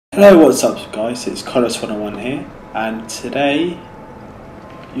Hello, what's up guys, it's Collis101 here, and today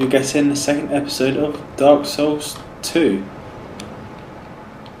you're getting the second episode of Dark Souls 2.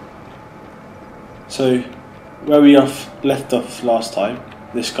 So, where we left off last time,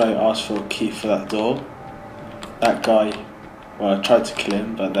 this guy asked for a key for that door. That guy, well, I tried to kill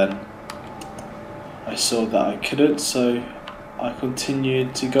him, but then I saw that I couldn't, so I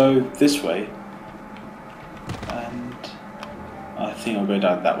continued to go this way. I think I'll go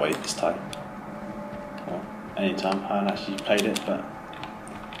down that way this time. Well, anytime, I haven't actually played it, but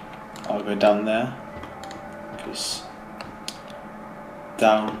I'll go down there. Because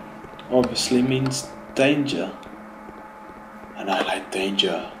down obviously means danger. And I like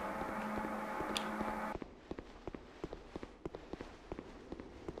danger.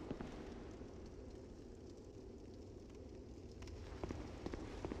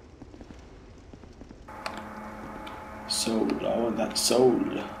 Soul, I want that soul.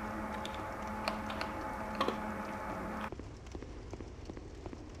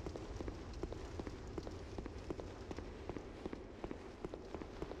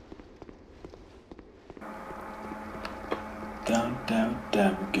 Down, down,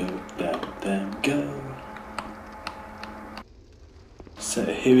 down, go, down, down, go. So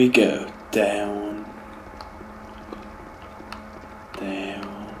here we go, down,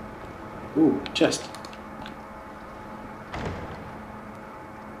 down. Ooh, chest.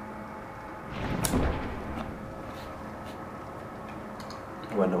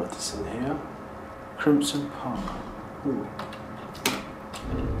 I wonder what is in here. Crimson Palm. Ooh.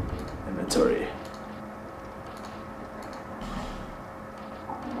 Inventory.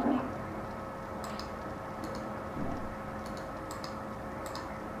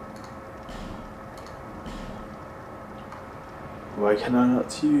 Why can I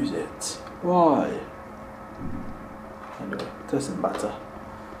not use it? Why? Anyway, doesn't matter.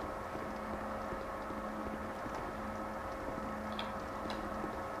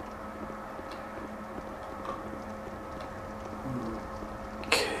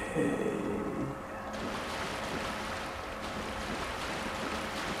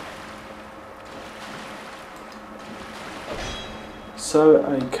 So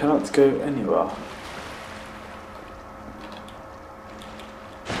I cannot go anywhere.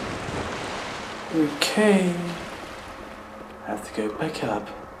 Okay. I have to go back up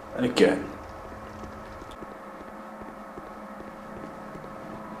again.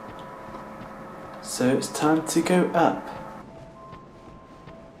 So it's time to go up.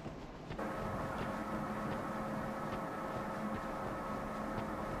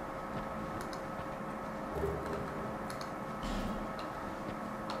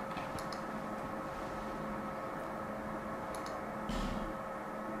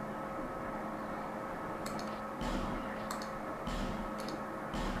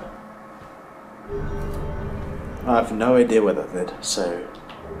 I have no idea what that did, so...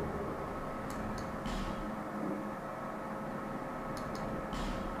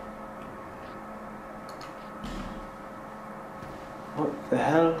 What the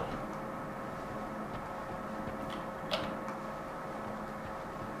hell?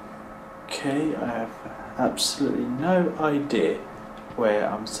 Okay, I have absolutely no idea where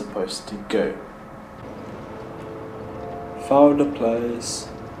I'm supposed to go. Found a place.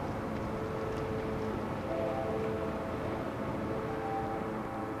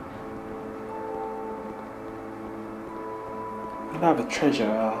 Another treasure.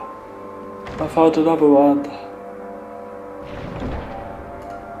 I found another one.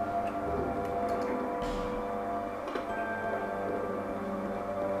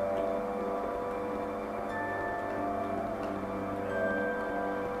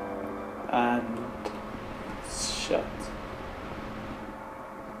 And it's shut.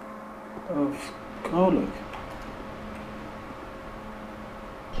 Oh look. Come on.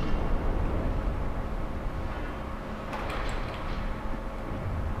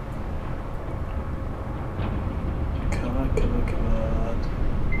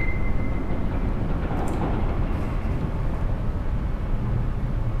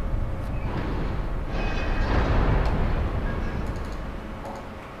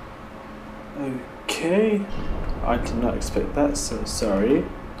 Okay, I did not expect that, so sorry.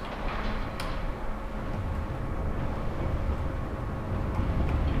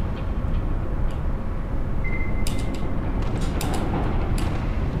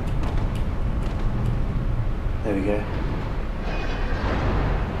 There we go.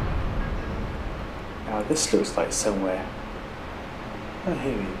 Now this looks like somewhere. Oh,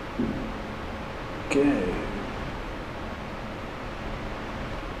 here we go.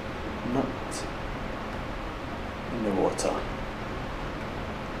 Not in the water.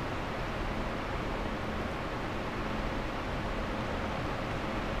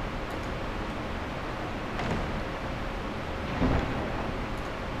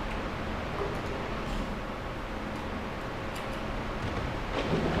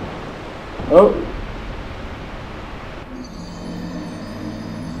 Oh!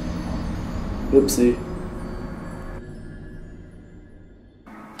 Oopsie.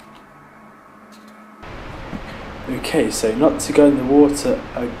 Okay, so not to go in the water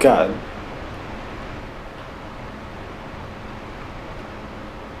again.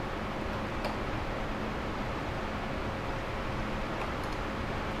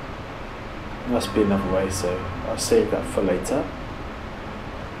 Must be another way, so I'll save that for later.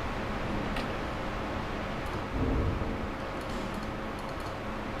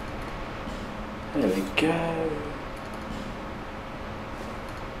 There we go.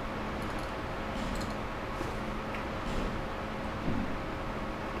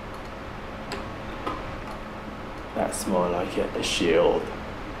 That's more like it, a shield.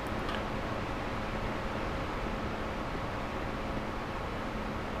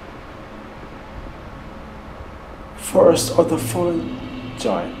 Forest of the Fallen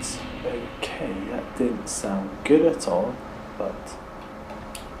Giants. Okay, that didn't sound good at all, but...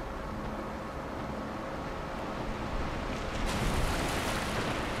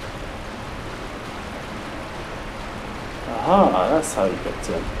 Aha, that's how you get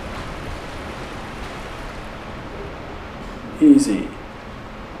to him. Easy.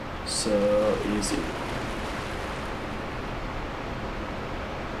 So easy.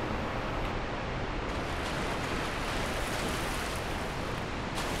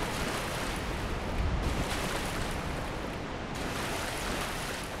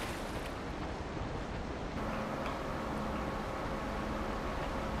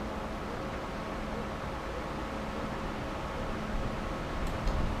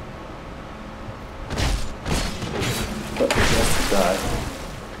 But he has to die.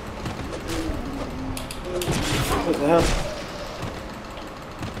 What the hell?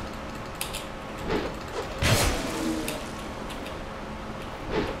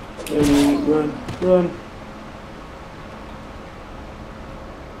 Run, run.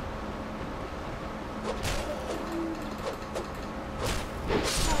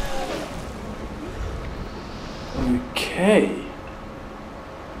 Okay.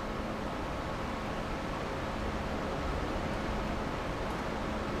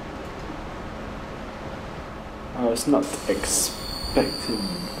 I was not expecting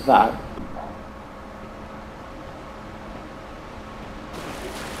that.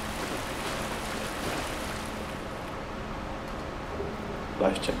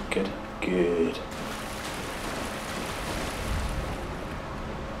 Life check, good, good.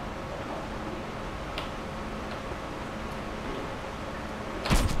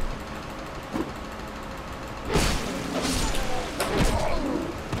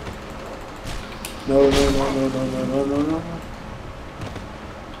 No, no, no, no, no, no, no, no, no.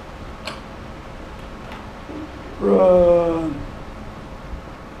 Run!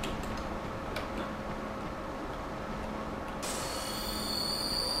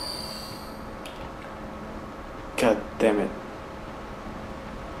 God damn it.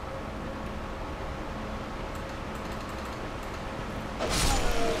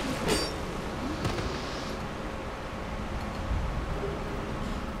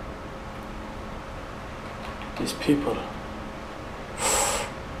 These people.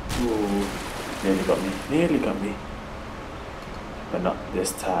 Ooh, nearly got me, nearly got me. But not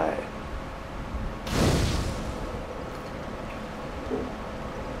this time.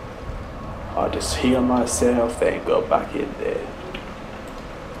 I'll just heal myself, then go back in there.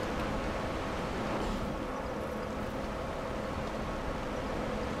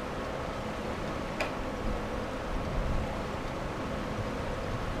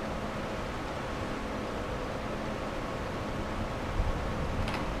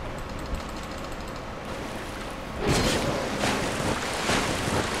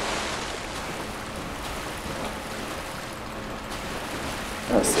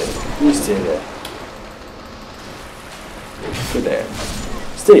 That's it. You stay there. Go there.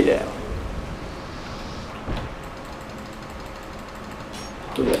 Stay there.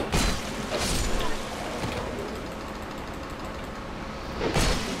 Go there.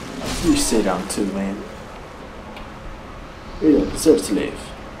 You stay down too, man. You don't deserve to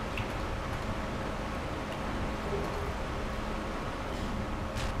live.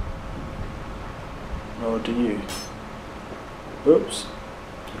 Nor do you. Oops.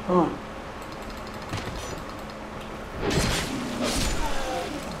 Oh.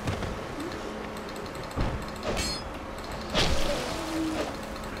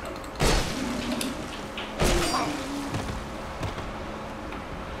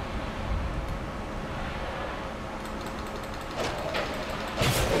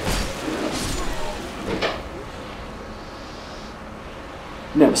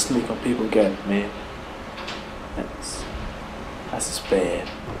 Never sneak on people again, man. That's just bad.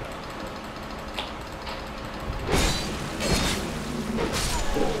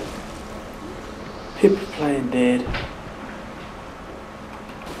 People playing dead.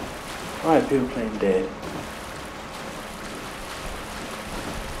 Why are people playing dead?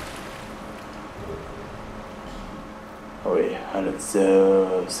 Oh yeah, I look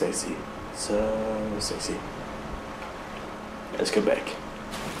so sexy. So sexy. Let's go back.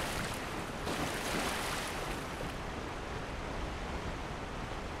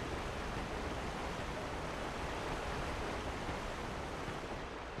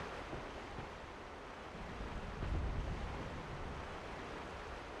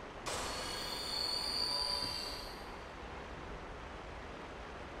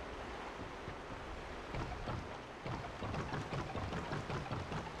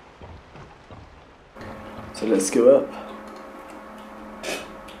 So let's go up.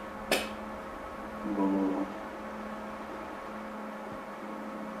 Whoa.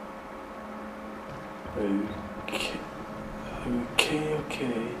 Okay.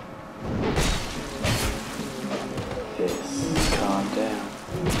 Yes, calm down.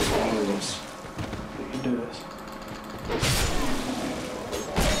 We can do this. We can do this.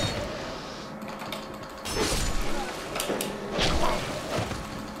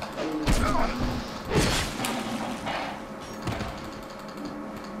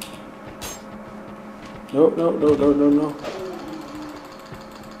 No.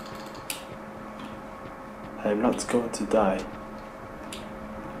 I am not going to die.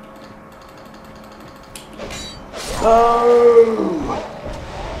 Oh!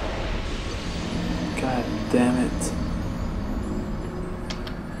 God damn it.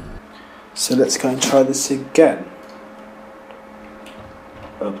 So let's go and try this again.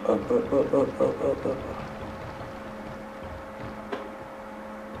 Up.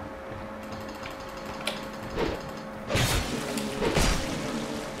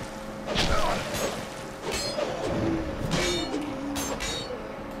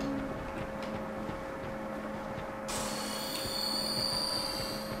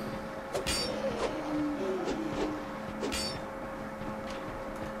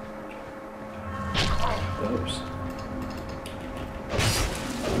 Oops.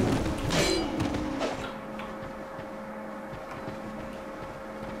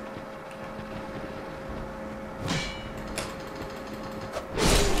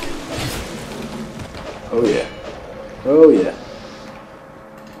 Oh yeah.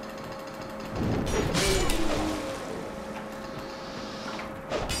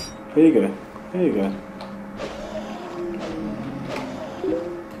 Here you go.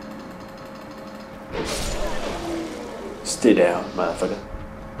 Stay down, motherfucker.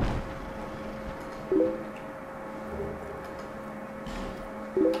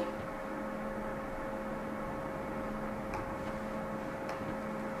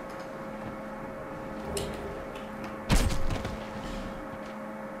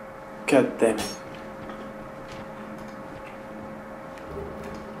 God damn it.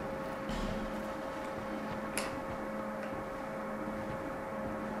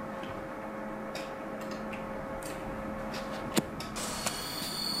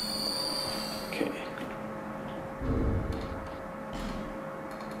 Okay.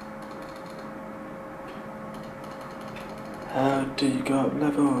 How do you go up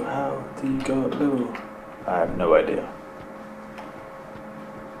level? I have no idea.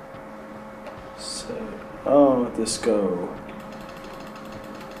 So, let's go.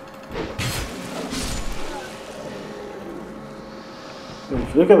 Ooh,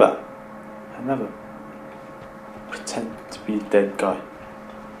 look at that. Another pretend to be a dead guy.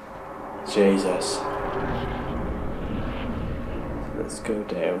 Jesus. Let's go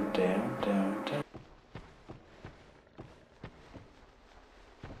down.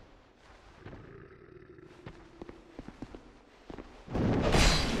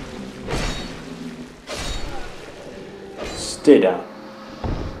 Stay down.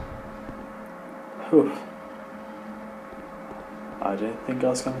 Whew. I didn't think I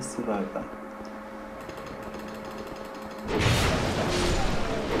was going to survive that.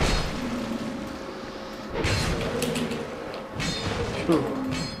 Whew.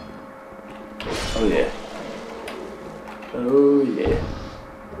 Oh yeah.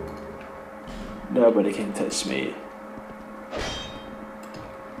 Nobody can touch me.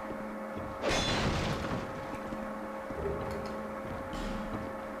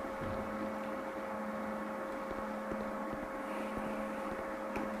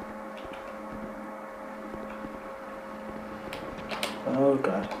 Oh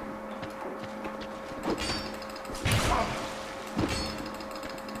god.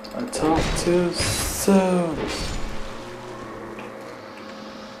 I talk too soon.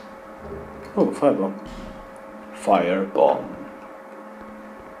 Oh, firebomb. Firebomb.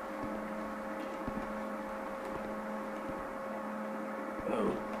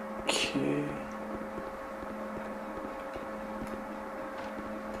 Okay.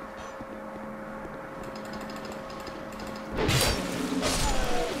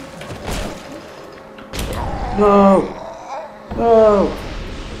 No! No!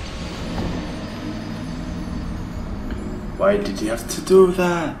 Why did you have to do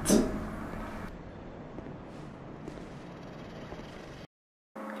that?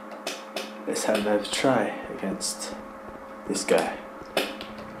 Let's have another try against this guy.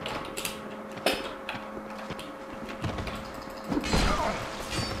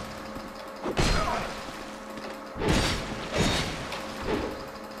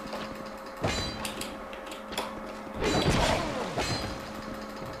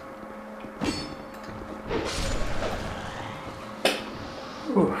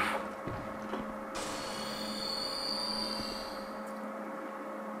 Oof.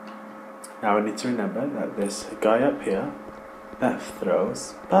 Now we need to remember that there's a guy up here that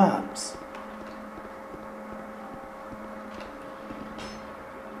throws bombs.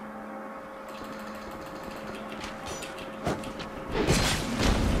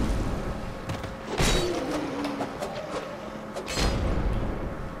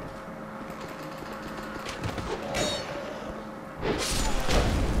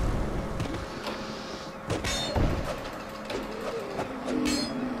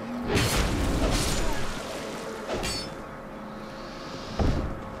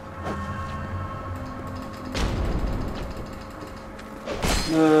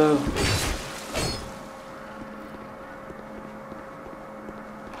 No.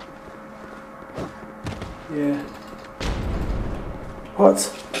 Yeah. What?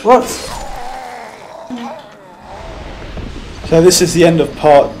 What? So this is the end of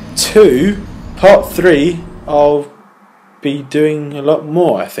part 2. Part 3, I'll be doing a lot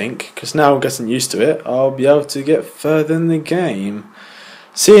more, I think, because now I'm getting used to it. I'll be able to get further in the game.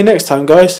 See you next time, guys.